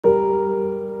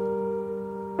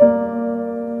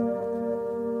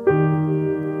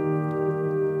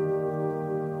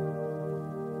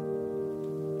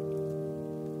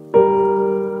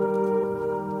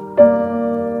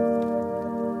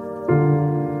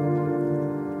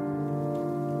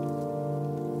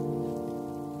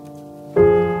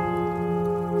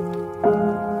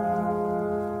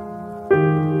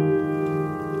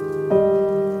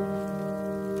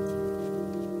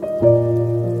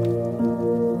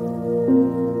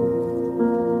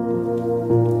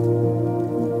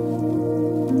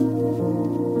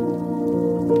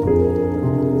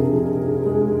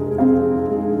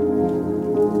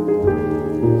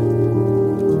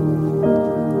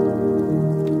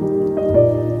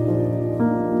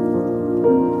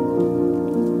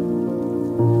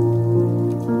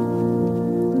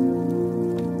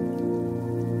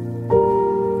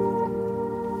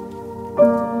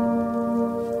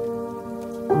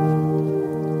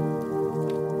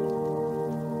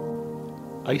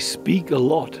I speak a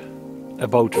lot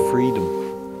about freedom.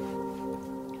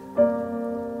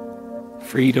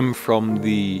 Freedom from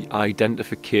the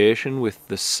identification with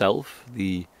the self,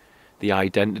 the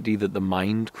identity that the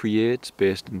mind creates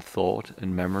based in thought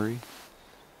and memory.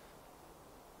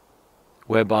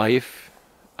 Whereby if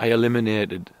I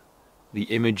eliminated the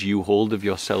image you hold of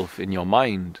yourself in your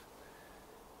mind,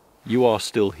 you are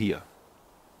still here,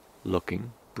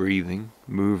 looking, breathing,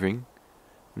 moving,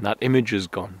 and that image is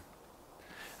gone.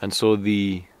 And so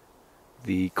the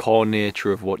core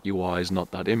nature of what you are is not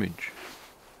that image.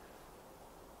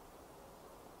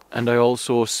 And I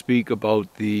also speak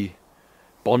about the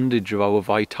bondage of our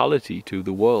vitality to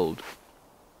the world.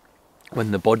 When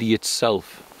the body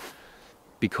itself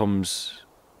becomes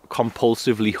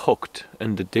compulsively hooked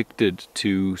and addicted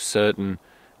to certain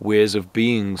ways of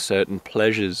being, certain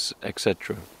pleasures,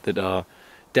 etc., that are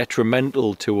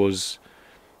detrimental to us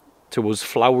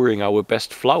flowering our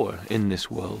best flower in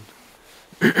this world.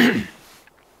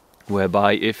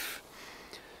 Whereby if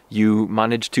you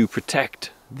manage to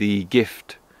protect the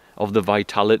gift of the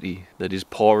vitality that is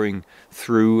pouring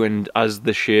through and as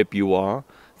the shape you are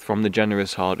from the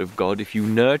generous heart of God, if you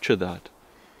nurture that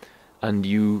and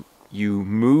you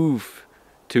move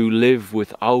to live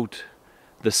without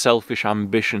the selfish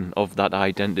ambition of that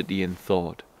identity and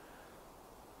thought,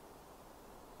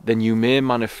 then you may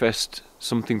manifest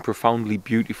something profoundly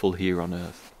beautiful here on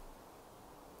earth.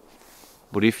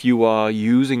 But if you are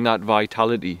using that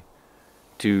vitality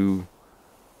to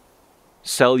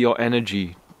sell your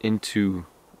energy into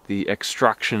the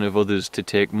extraction of others to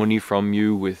take money from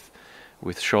you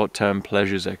with short-term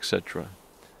pleasures, etc.,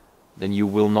 then you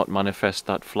will not manifest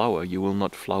that flower. You will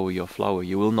not flower your flower.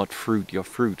 You will not fruit your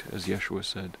fruit, as Yeshua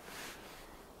said.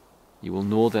 You will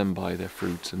know them by their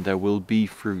fruits, and there will be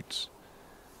fruits.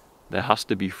 There has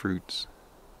to be fruits.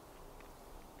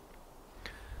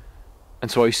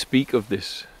 And so I speak of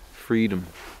this freedom.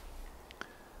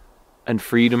 And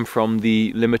freedom from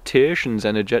the limitations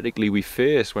energetically we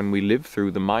face when we live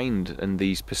through the mind and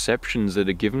these perceptions that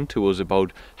are given to us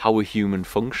about how a human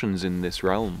functions in this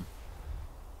realm.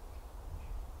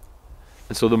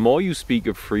 And so the more you speak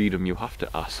of freedom, you have to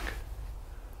ask,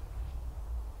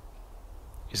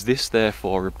 is this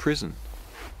therefore a prison?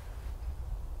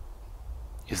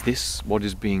 Is this what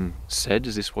is being said?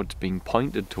 Is this what's being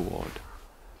pointed toward?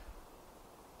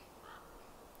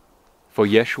 For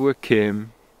Yeshua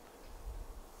came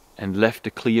and left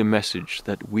a clear message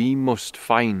that we must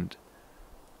find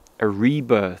a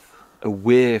rebirth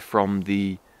away from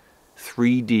the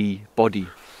 3D body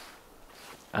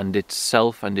and its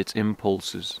self and its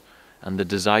impulses and the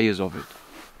desires of it.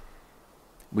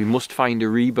 We must find a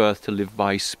rebirth to live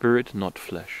by spirit, not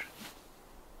flesh.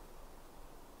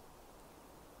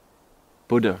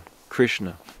 Buddha,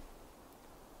 Krishna,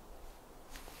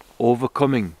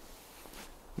 overcoming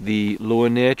the lower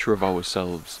nature of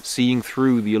ourselves, seeing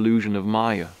through the illusion of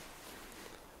Maya,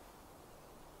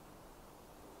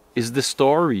 is the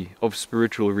story of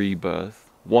spiritual rebirth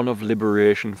one of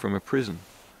liberation from a prison?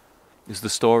 Is the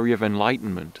story of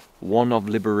enlightenment one of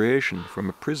liberation from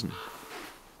a prison?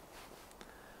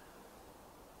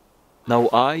 Now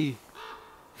I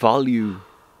value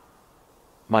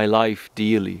my life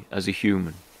dearly as a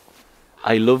human.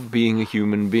 I love being a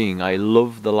human being. I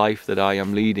love the life that I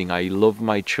am leading. I love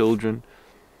my children.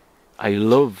 I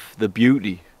love the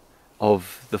beauty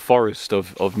of the forest,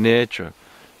 of nature.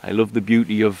 I love the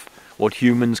beauty of what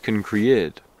humans can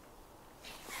create.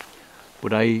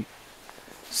 But I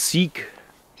seek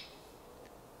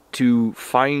to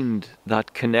find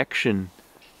that connection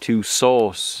to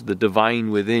Source, the divine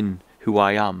within who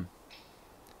I am,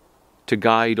 to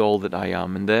guide all that I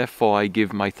am, and therefore I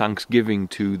give my thanksgiving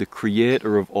to the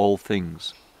Creator of all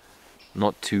things,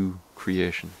 not to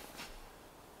creation.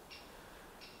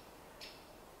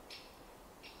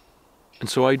 And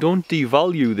so I don't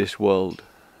devalue this world.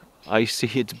 I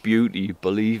see its beauty,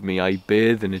 believe me, I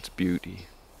bathe in its beauty.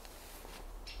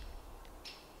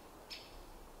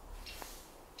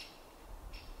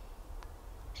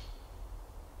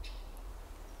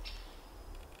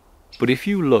 But if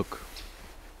you look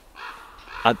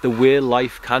at the way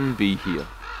life can be here,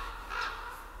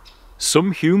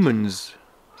 some humans,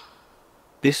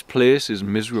 this place is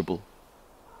miserable.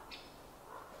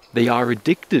 They are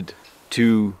addicted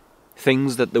to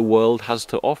things that the world has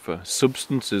to offer,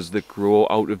 substances that grow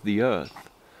out of the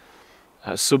earth,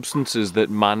 substances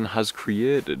that man has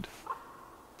created,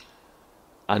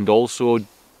 and also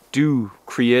do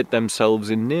create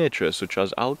themselves in nature, such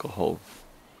as alcohol.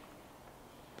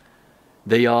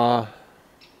 They are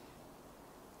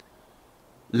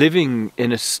living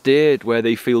in a state where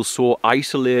they feel so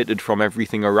isolated from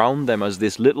everything around them as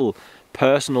this little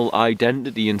personal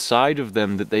identity inside of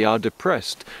them that they are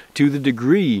depressed to the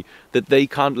degree that they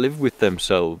can't live with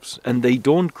themselves, and they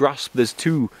don't grasp there's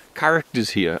two characters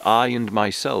here, I and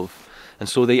myself, and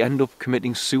so they end up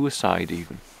committing suicide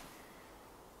even.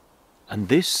 And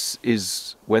this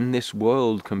is when this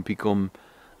world can become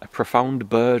a profound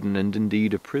burden and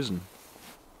indeed a prison.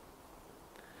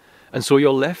 And so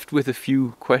you're left with a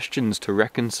few questions to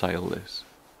reconcile this.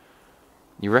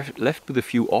 You're left with a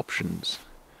few options.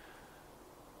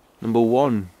 Number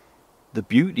one, the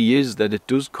beauty is that it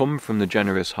does come from the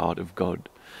generous heart of God.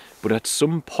 But at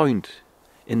some point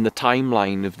in the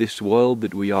timeline of this world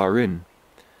that we are in,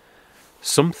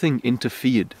 something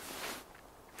interfered.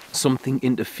 Something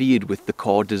interfered with the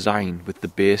core design, with the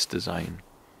base design.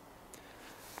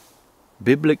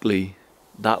 Biblically,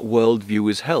 that worldview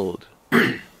is held.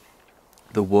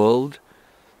 The world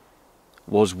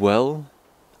was well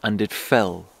and it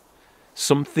fell.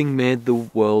 Something made the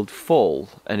world fall,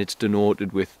 and it's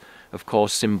denoted with, of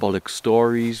course, symbolic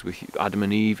stories with Adam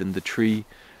and Eve and the tree.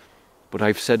 But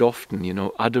I've said often,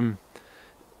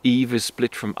 Eve is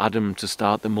split from Adam to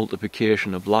start the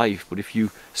multiplication of life, but if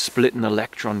you split an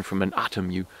electron from an atom,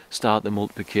 you start the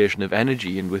multiplication of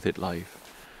energy and with it life.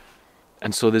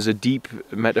 And so there's a deep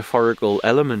metaphorical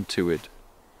element to it.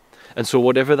 And so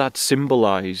whatever that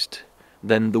symbolized,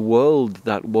 then the world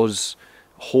that was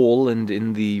whole and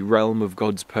in the realm of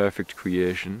God's perfect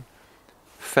creation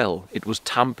fell. It was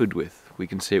tampered with. We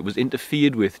can say it was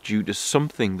interfered with due to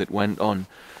something that went on,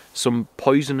 some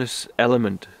poisonous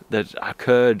element that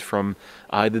occurred from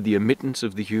either the emittance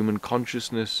of the human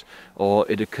consciousness or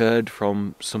it occurred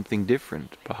from something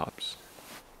different, perhaps.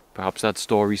 Perhaps that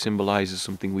story symbolizes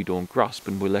something we don't grasp,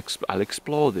 and I'll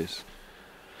explore this.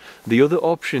 The other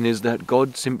option is that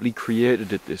God simply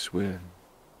created it this way.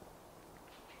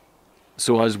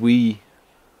 So as we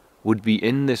would be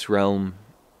in this realm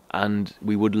and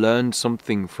we would learn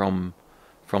something from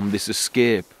this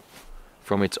escape,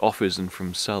 from its offers and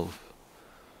from self.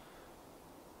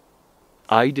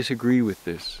 I disagree with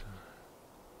this,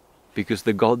 because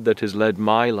the God that has led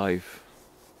my life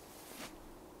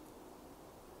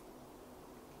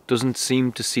doesn't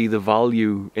seem to see the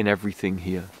value in everything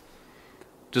here.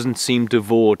 Doesn't seem to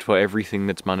vote for everything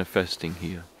that's manifesting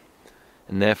here.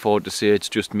 And therefore to say it's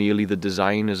just merely the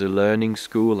design as a learning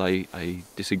school, I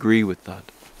disagree with that.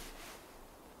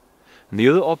 And the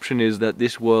other option is that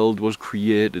this world was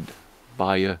created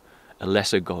by a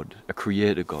lesser God, a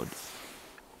creator God.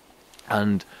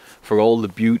 And for all the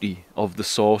beauty of the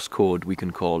source code, we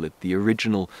can call it, the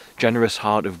original generous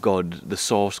heart of God, the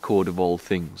source code of all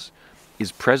things,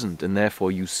 is present, and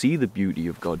therefore you see the beauty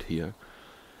of God here.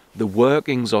 The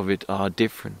workings of it are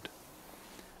different.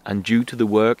 And due to the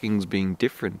workings being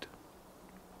different,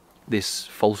 this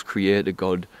false creator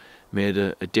God made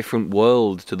a different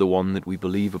world to the one that we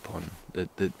believe upon.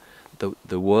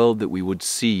 The world that we would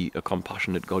see a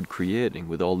compassionate God creating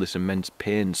with all this immense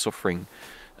pain, suffering,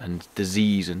 and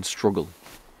disease and struggle.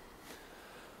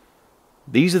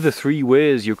 These are the three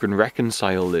ways you can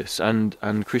reconcile this, and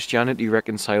Christianity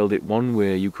reconciled it one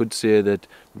way. You could say that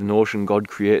the notion God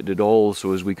created it all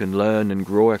so as we can learn and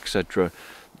grow, etc.,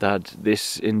 that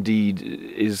this indeed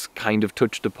is kind of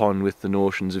touched upon with the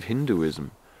notions of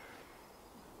Hinduism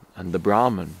and the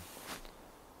Brahman.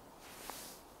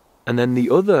 And then the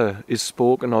other is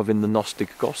spoken of in the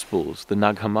Gnostic Gospels. The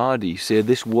Nag Hammadi say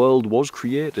this world was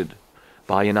created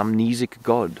by an amnesic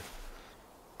God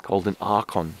called an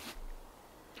Archon.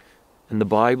 And the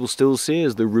Bible still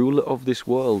says the ruler of this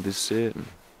world is Satan.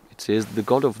 It says the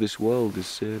God of this world is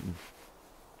Satan.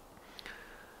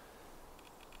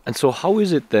 And so how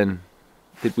is it then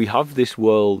that we have this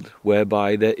world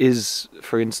whereby there is,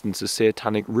 for instance, a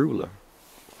satanic ruler?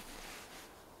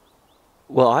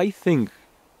 Well, I think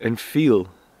and feel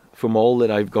from all that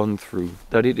I've gone through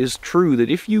that it is true that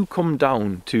if you come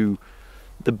down to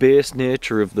the base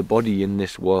nature of the body in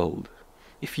this world,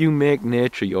 if you make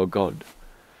nature your God,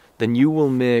 then you will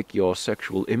make your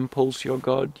sexual impulse your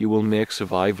God, you will make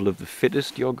survival of the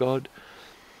fittest your God,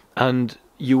 and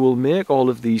you will make all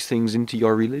of these things into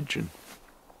your religion.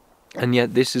 And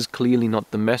yet this is clearly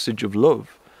not the message of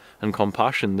love and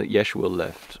compassion that Yeshua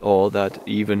left, or that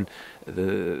even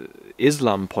the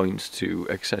Islam points to,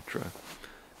 etc.,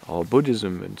 or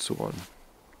Buddhism and so on.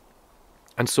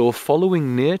 And so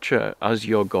following nature as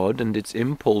your God and its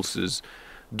impulses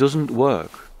doesn't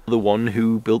work. The one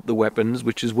who built the weapons,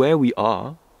 which is where we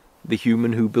are, the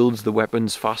human who builds the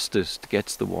weapons fastest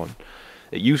gets the one.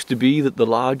 It used to be that the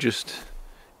largest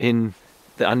in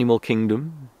the animal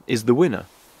kingdom is the winner.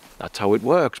 That's how it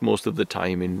works most of the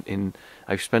time in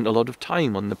I've spent a lot of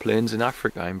time on the plains in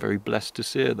Africa. I'm very blessed to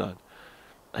say that.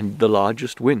 And the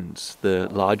largest wins. The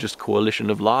largest coalition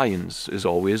of lions is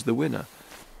always the winner.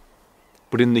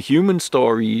 But in the human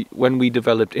story, when we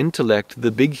developed intellect,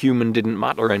 the big human didn't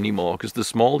matter anymore, because the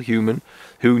small human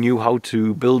who knew how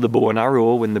to build a bow and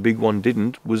arrow when the big one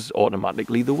didn't was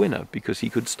automatically the winner, because he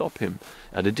could stop him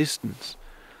at a distance.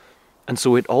 And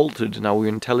so it altered, and our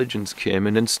intelligence came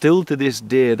in, and still to this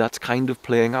day that's kind of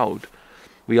playing out.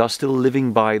 We are still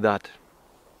living by that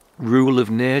rule of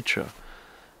nature,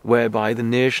 whereby the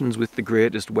nations with the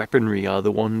greatest weaponry are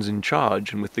the ones in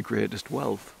charge and with the greatest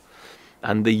wealth.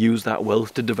 And they use that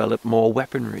wealth to develop more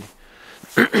weaponry,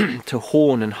 to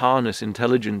hone and harness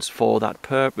intelligence for that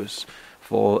purpose,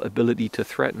 for ability to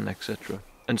threaten, etc.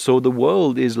 And so the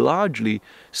world is largely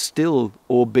still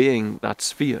obeying that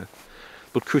sphere.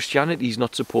 But Christianity is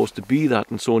not supposed to be that,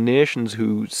 and so nations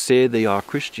who say they are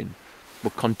Christian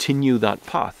but continue that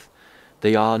path,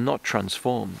 they are not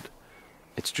transformed.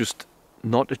 It's just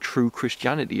not a true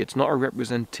Christianity. It's not a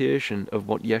representation of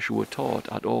what Yeshua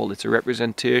taught at all. It's a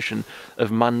representation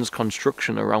of man's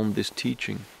construction around this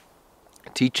teaching. A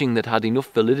teaching that had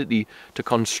enough validity to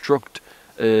construct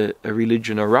a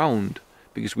religion around,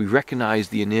 because we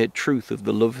recognized the innate truth of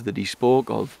the love that he spoke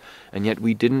of, and yet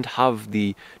we didn't have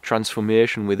the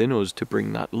transformation within us to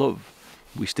bring that love.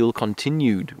 We still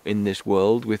continued in this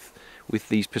world with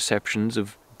these perceptions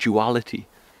of duality,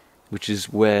 which is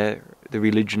where the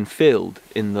religion failed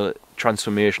in the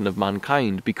transformation of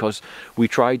mankind, because we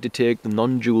tried to take the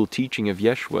non-dual teaching of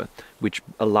Yeshua, which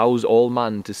allows all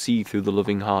man to see through the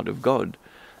loving heart of God,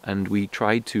 and we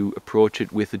tried to approach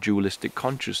it with a dualistic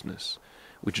consciousness,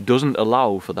 which doesn't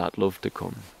allow for that love to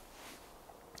come.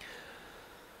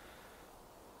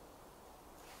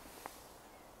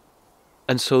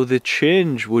 And so the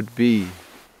change would be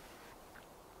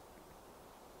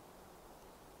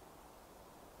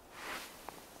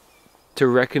to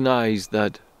recognize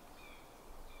that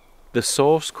the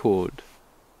source code,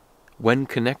 when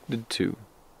connected to,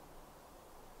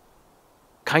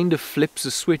 kind of flips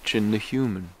a switch in the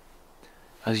human.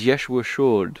 As Yeshua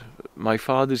showed, my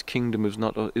Father's kingdom is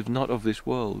not of this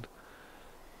world.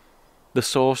 The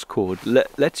source code,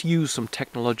 let's use some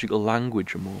technological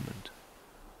language a moment.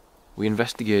 We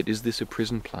investigate, is this a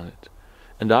prison planet?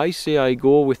 And I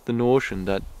go with the notion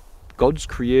that God's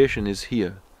creation is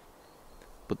here,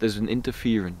 but there's an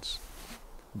interference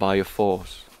by a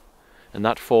force, and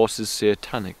that force is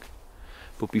satanic.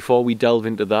 But before we delve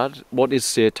into that, what is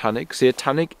satanic?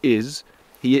 Satanic is,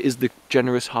 here is the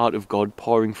generous heart of God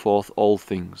pouring forth all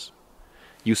things.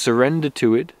 You surrender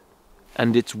to it,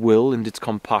 and its will and its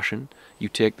compassion, you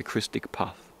take the Christic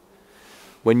path.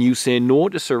 When you say no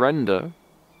to surrender,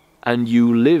 and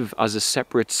you live as a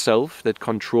separate self that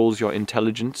controls your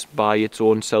intelligence by its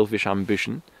own selfish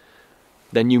ambition,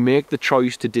 then you make the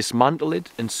choice to dismantle it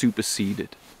and supersede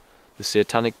it. The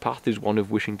satanic path is one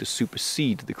of wishing to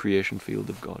supersede the creation field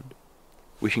of God,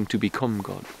 wishing to become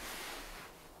God.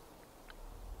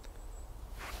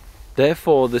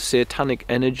 Therefore, the satanic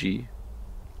energy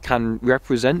can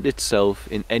represent itself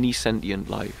in any sentient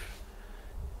life,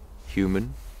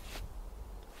 human,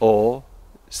 or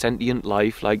sentient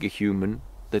life like a human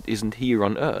that isn't here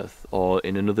on earth, or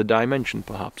in another dimension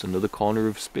perhaps, another corner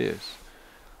of space.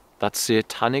 That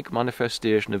satanic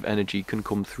manifestation of energy can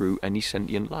come through any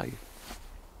sentient life.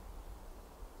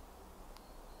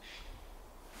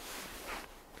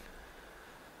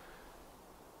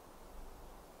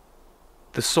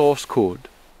 The source code,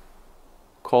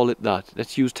 call it that.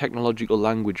 Let's use technological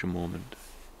language a moment.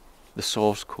 The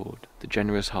source code, the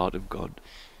generous heart of God.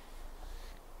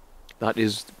 That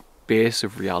is the base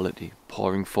of reality,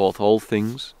 pouring forth all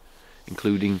things,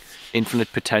 including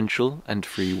infinite potential and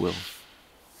free will.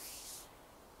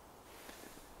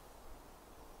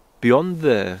 Beyond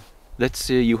there, let's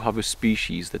say you have a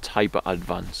species that's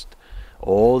hyper-advanced,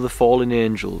 or the fallen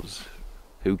angels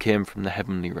who came from the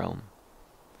heavenly realm.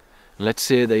 And let's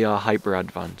say they are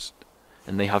hyper-advanced,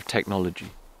 and they have technology.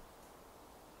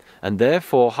 And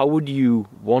therefore, how would you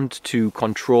want to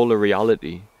control a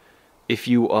reality if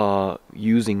you are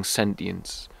using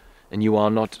sentience, and you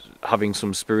are not having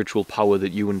some spiritual power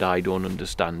that you and I don't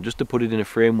understand? Just to put it in a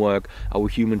framework our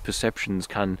human perceptions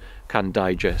can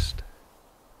digest.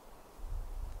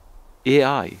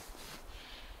 AI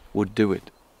would do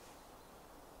it.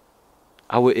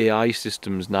 Our AI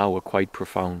systems now are quite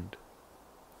profound.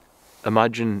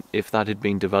 Imagine if that had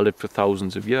been developed for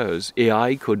thousands of years.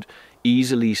 AI could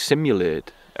easily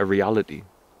simulate a reality.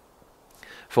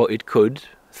 For it could,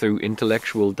 through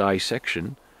intellectual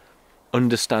dissection,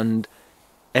 understand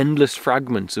endless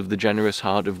fragments of the generous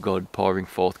heart of God pouring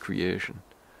forth creation.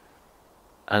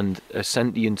 and a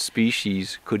sentient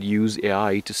species could use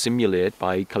AI to simulate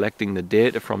by collecting the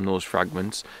data from those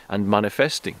fragments and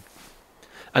manifesting.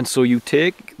 And so you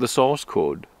take the source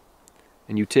code,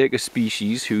 and you take a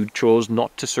species who chose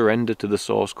not to surrender to the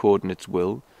source code and its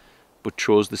will, but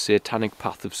chose the satanic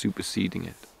path of superseding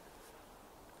it.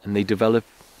 And they develop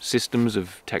systems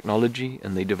of technology,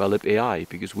 and they develop AI,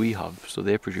 because we have, so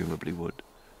they presumably would.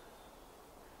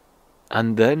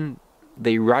 And then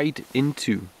they write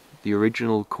into the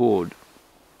original code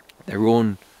their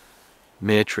own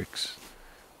matrix,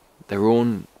 their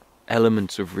own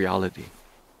elements of reality.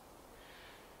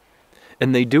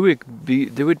 And they do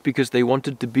it because they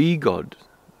wanted to be God.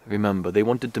 Remember, they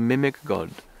wanted to mimic God.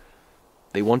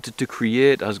 They wanted to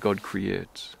create as God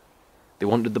creates. They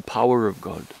wanted the power of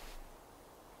God.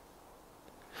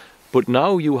 But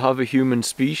now you have a human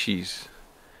species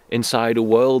inside a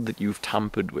world that you've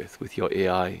tampered with your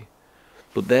AI.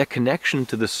 But their connection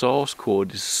to the source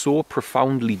code is so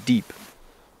profoundly deep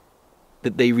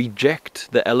that they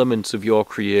reject the elements of your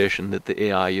creation that the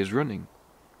AI is running.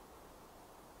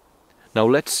 Now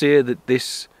let's say that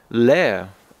this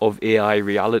layer of AI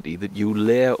reality that you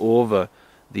layer over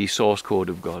the source code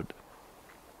of God,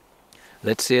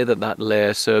 let's say that that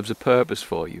layer serves a purpose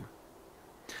for you.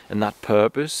 And that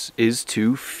purpose is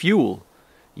to fuel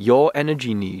your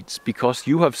energy needs, because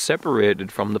you have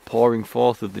separated from the pouring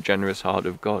forth of the generous heart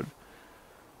of God.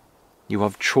 You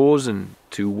have chosen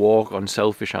to walk on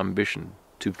selfish ambition,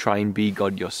 to try and be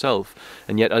God yourself.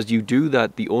 And yet as you do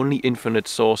that, the only infinite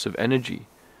source of energy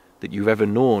that you've ever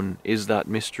known is that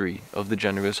mystery of the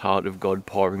generous heart of God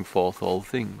pouring forth all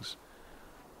things.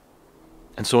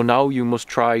 And so now you must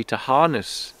try to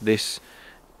harness this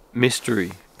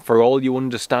mystery. For all you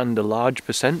understand a large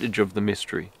percentage of the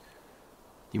mystery,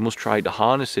 you must try to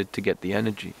harness it to get the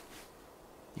energy.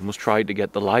 You must try to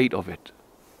get the light of it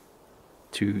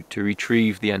to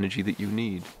retrieve the energy that you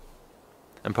need.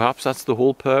 And perhaps that's the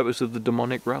whole purpose of the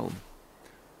demonic realm,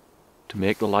 to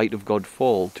make the light of God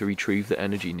fall, to retrieve the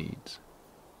energy needs.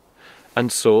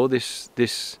 And so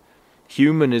this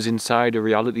human is inside a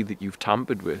reality that you've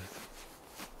tampered with,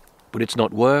 but it's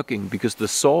not working because the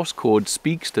source code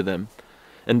speaks to them.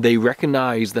 And they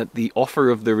recognize that the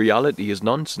offer of the reality is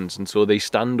nonsense, and so they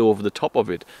stand over the top of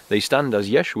it. They stand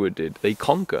as Yeshua did. They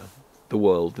conquer the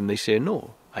world, and they say,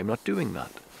 no, I'm not doing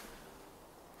that.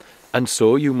 And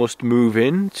so you must move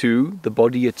into the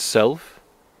body itself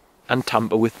and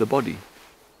tamper with the body.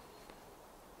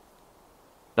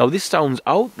 Now this sounds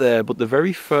out there, but the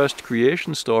very first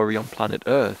creation story on planet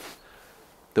Earth,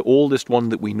 the oldest one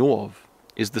that we know of,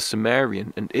 is the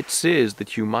Sumerian, and it says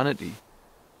that humanity,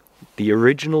 the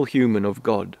original human of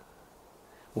God,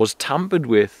 was tampered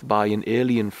with by an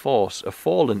alien force, a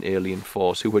fallen alien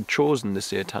force who had chosen the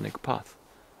satanic path.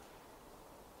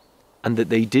 And that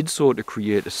they did so to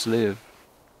create a slave.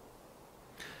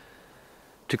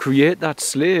 To create that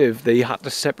slave, they had to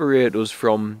separate us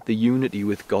from the unity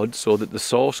with God so that the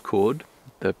source code,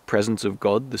 the presence of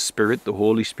God, the Spirit, the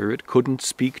Holy Spirit, couldn't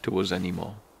speak to us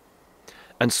anymore.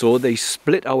 And so they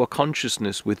split our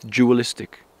consciousness with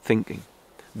dualistic thinking.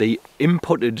 They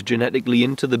inputted genetically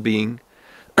into the being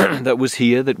that was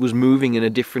here, that was moving in a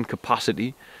different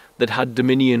capacity, that had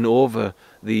dominion over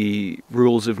the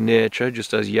rules of nature,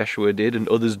 just as Yeshua did and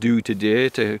others do today,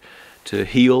 to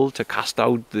heal, to cast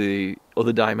out the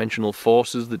other dimensional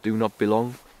forces that do not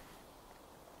belong.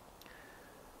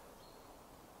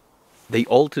 They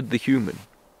altered the human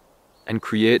and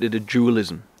created a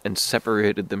dualism and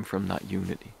separated them from that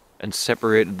unity and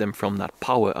separated them from that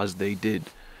power as they did.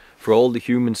 For all the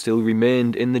humans still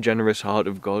remained in the generous heart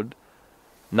of God.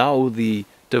 Now the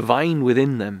divine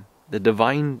within them, the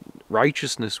divine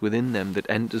righteousness within them that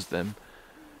enters them,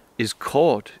 is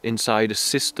caught inside a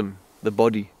system, the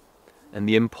body and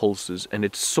the impulses. And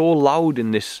it's so loud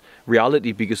in this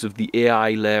reality because of the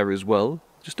AI layer as well,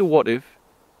 just a what if,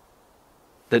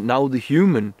 that now the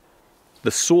human, the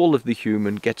soul of the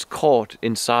human, gets caught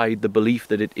inside the belief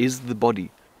that it is the body.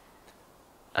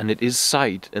 And it is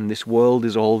sight, and this world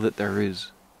is all that there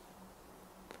is.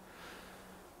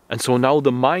 And so now the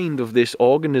mind of this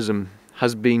organism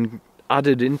has been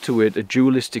added into it, a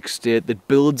dualistic state that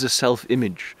builds a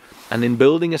self-image. And in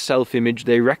building a self-image,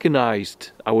 they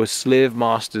recognized, our slave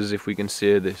masters, if we can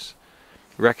say this,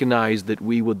 recognized that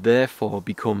we would therefore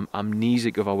become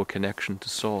amnesic of our connection to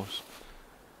Source.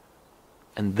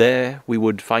 And there we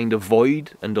would find a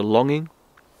void and a longing,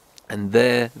 and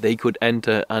there they could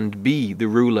enter and be the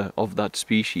ruler of that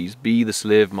species, be the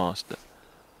slave master.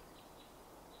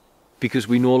 Because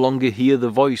we no longer hear the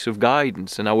voice of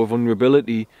guidance, and our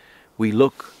vulnerability, we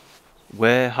look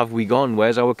Where have we gone?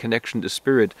 Where's our connection to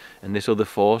spirit? And this other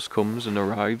force comes and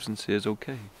arrives and says,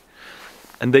 okay.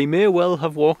 And they may well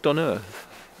have walked on earth,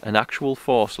 an actual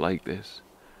force like this.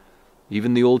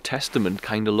 Even the Old Testament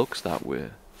kind of looks that way.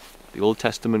 The Old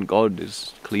Testament God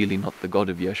is clearly not the God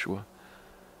of Yeshua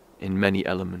in many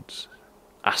elements.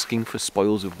 Asking for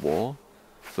spoils of war,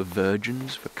 for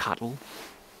virgins, for cattle.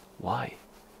 Why?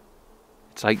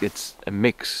 It's like it's a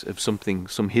mix of something,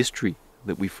 some history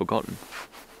that we've forgotten.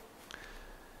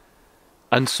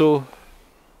 And so,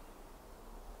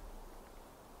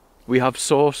 we have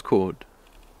source code,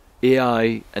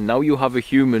 AI, and now you have a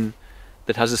human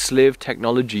that has a slave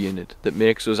technology in it that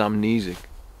makes us amnesic.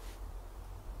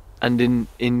 And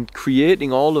in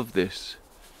creating all of this,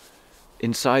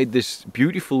 inside this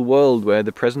beautiful world where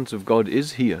the presence of God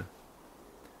is here,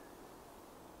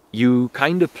 you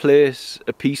kind of place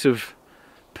a piece of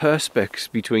perspex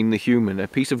between the human, a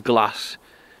piece of glass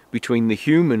between the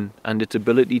human and its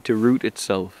ability to root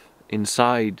itself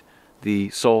inside the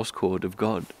source code of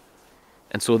God.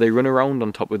 And so they run around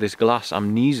on top of this glass,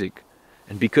 amnesic.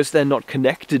 And because they're not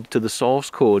connected to the source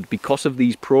code, because of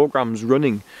these programs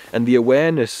running, and the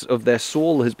awareness of their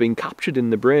soul has been captured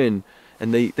in the brain,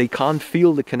 and they can't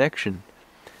feel the connection,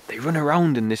 they run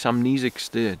around in this amnesic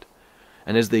state.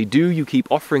 And as they do, you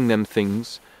keep offering them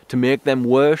things to make them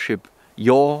worship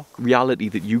your reality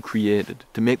that you created,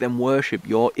 to make them worship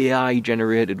your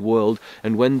AI-generated world.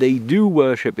 And when they do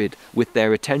worship it with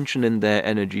their attention and their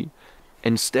energy,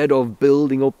 instead of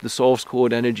building up the source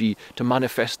code energy to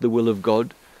manifest the will of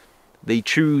God, they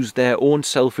choose their own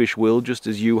selfish will just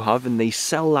as you have, and they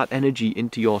sell that energy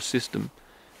into your system.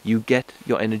 You get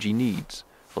your energy needs,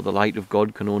 for the light of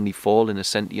God can only fall in a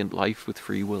sentient life with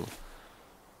free will.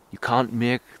 You can't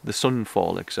make the sun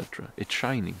fall, etc. It's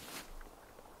shining.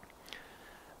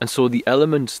 And so the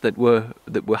elements that were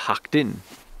hacked in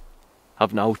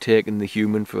have now taken the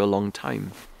human for a long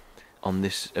time on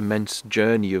this immense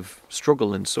journey of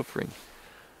struggle and suffering.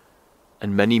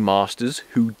 And many masters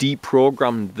who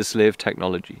deprogrammed the slave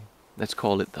technology, let's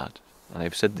call it that, and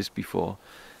I've said this before,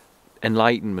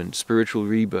 enlightenment, spiritual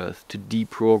rebirth, to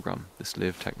deprogram the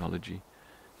slave technology.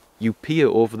 You peer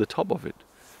over the top of it.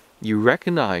 You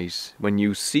recognize, when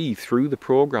you see through the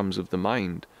programs of the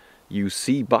mind, you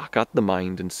see back at the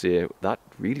mind and say, that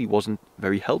really wasn't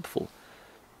very helpful.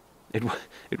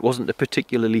 It wasn't a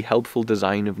particularly helpful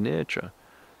design of nature.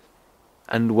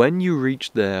 And when you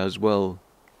reach there as well,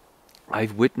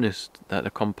 I've witnessed that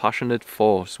a compassionate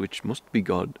force, which must be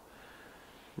God,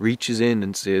 reaches in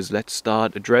and says, let's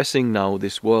start addressing now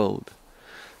this world.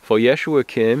 For Yeshua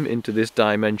came into this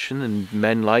dimension, and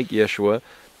men like Yeshua,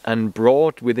 and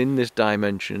brought within this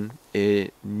dimension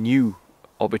a new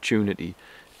opportunity,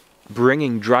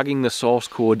 dragging the source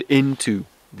code into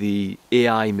the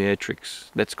AI matrix.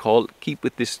 Let's keep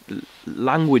with this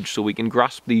language so we can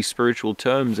grasp these spiritual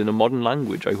terms in a modern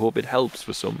language. I hope it helps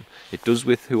for some. It does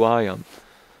with who I am.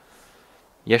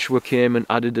 Yeshua came and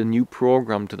added a new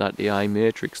program to that AI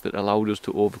matrix that allowed us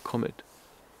to overcome it.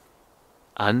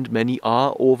 And many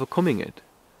are overcoming it,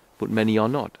 but many are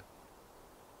not.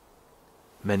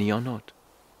 Many are not.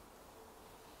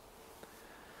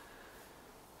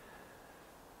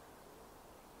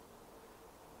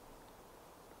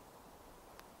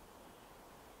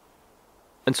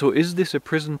 And so is this a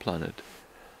prison planet?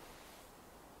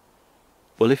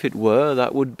 Well, if it were,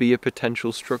 that would be a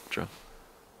potential structure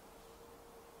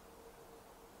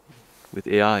with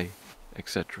AI,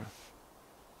 etc.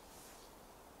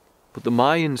 But the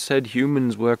Mayans said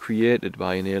humans were created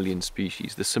by an alien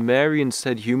species. The Sumerians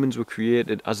said humans were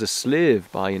created as a slave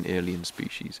by an alien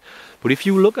species. But if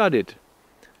you look at it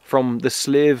from the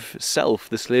slave self,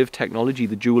 the slave technology,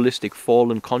 the dualistic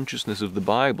fallen consciousness of the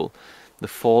Bible, the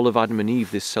fall of Adam and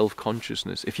Eve, this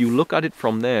self-consciousness, if you look at it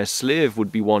from there, slave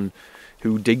would be one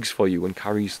who digs for you and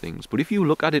carries things. But if you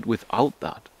look at it without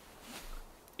that,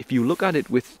 if you look at it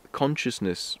with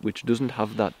consciousness which doesn't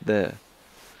have that there,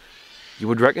 you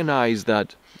would recognize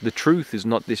that the truth is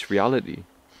not this reality,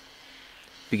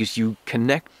 because you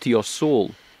connect to your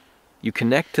soul, you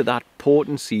connect to that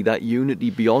potency, that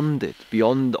unity beyond it,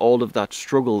 beyond all of that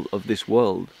struggle of this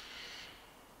world.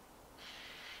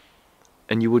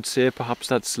 And you would say perhaps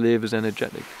that slave is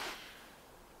energetic.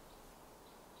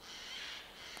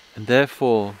 And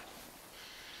therefore,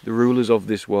 the rulers of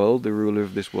this world, the ruler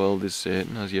of this world is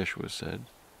Satan, as Yeshua said.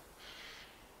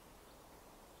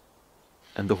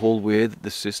 And the whole way that the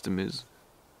system is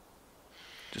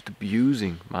just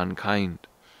abusing mankind,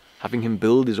 having him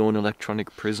build his own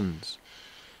electronic prisons,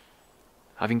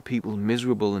 having people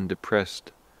miserable and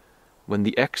depressed, when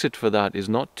the exit for that is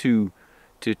not to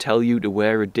tell you to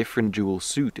wear a different dual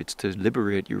suit, it's to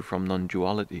liberate you from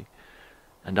non-duality.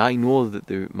 And I know that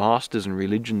the masters and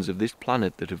religions of this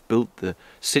planet that have built the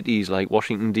cities like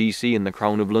Washington DC and the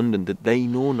Crown of London, that they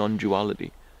know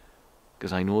non-duality,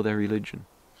 because I know their religion.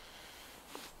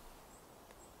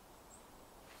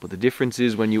 But the difference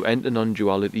is, when you enter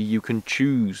non-duality, you can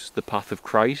choose the path of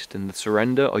Christ and the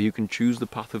surrender, or you can choose the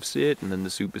path of Satan and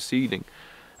the superseding.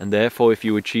 And therefore, if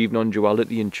you achieve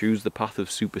non-duality and choose the path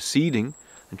of superseding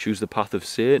and choose the path of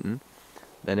Satan,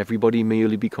 then everybody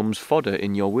merely becomes fodder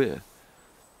in your way.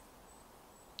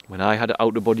 When I had an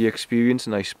out-of-body experience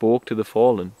and I spoke to the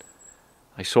fallen,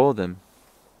 I saw them.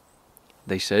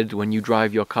 They said, when you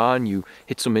drive your car and you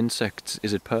hit some insects,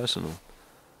 is it personal?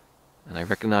 And I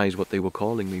recognized what they were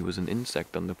calling me was an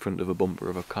insect on the front of a bumper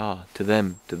of a car, to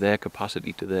them, to their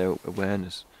capacity, to their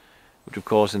awareness, which of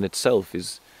course in itself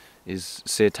is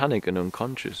satanic and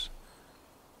unconscious.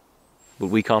 But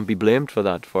we can't be blamed for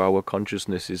that, for our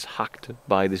consciousness is hacked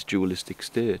by this dualistic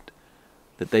state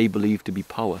that they believe to be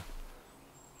power,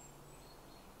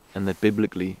 and that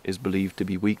biblically is believed to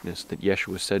be weakness, that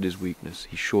Yeshua said is weakness.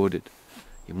 He showed it.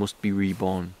 You must be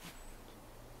reborn.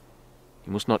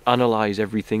 You must not analyze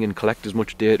everything and collect as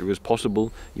much data as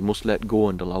possible. You must let go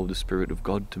and allow the Spirit of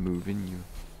God to move in you.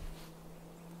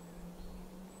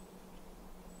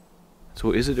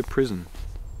 So is it a prison?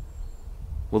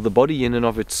 Well, the body in and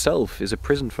of itself is a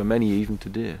prison for many even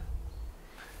today.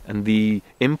 And the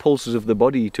impulses of the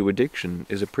body to addiction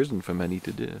is a prison for many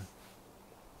today.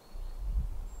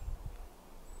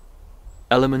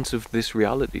 Elements of this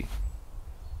reality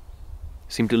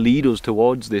seem to lead us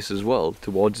towards this as well,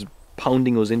 towards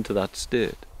pounding us into that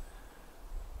state.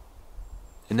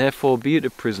 And therefore, be it a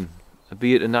prison,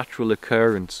 be it a natural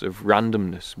occurrence of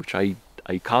randomness, which I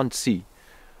can't see,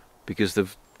 because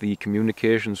of the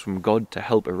communications from God to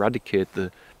help eradicate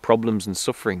the problems and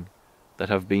suffering that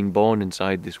have been born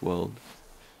inside this world,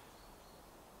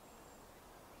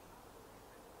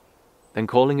 then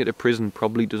calling it a prison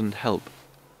probably doesn't help.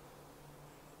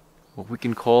 What we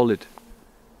can call it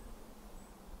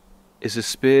is a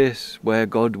space where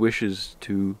God wishes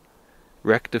to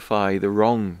rectify the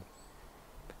wrong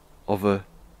of a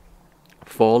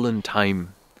fallen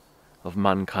time of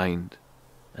mankind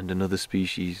and another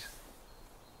species.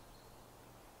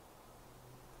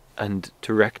 And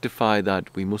to rectify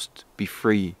that, we must be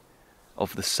free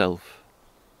of the self.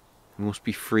 We must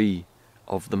be free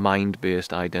of the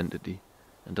mind-based identity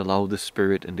and allow the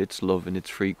Spirit and its love and its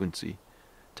frequency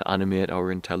to animate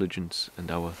our intelligence and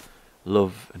our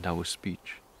love and our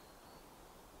speech.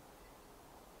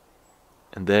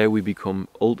 And there we become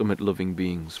ultimate loving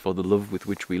beings, for the love with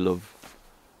which we love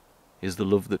is the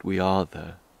love that we are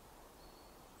there,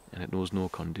 and it knows no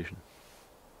condition.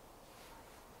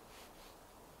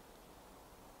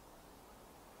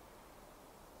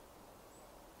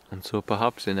 And so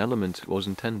perhaps in elements it was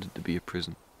intended to be a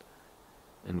prison,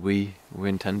 and we were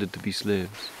intended to be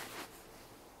slaves.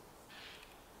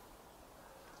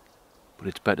 But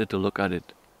it's better to look at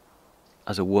it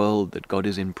as a world that God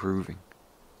is improving,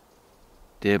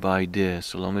 day by day,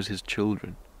 so long as His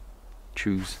children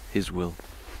choose His will.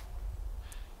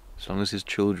 So long as His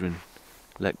children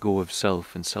let go of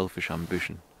self and selfish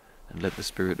ambition and let the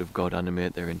Spirit of God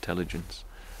animate their intelligence,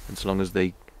 and so long as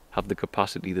they have the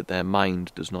capacity that their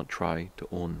mind does not try to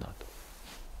own that.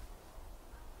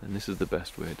 And this is the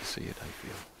best way to see it, I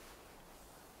feel.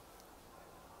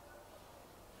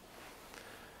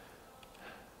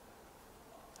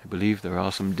 I believe there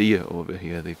are some deer over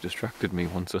here. They've distracted me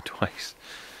once or twice.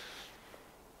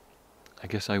 I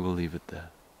guess I will leave it there.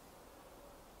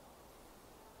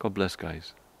 God bless,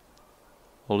 guys.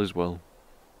 All is well.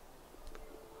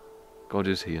 God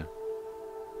is here.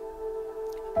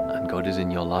 And God is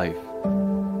in your life.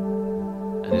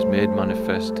 And is made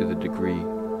manifest to the degree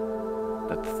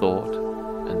that thought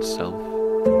and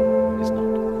self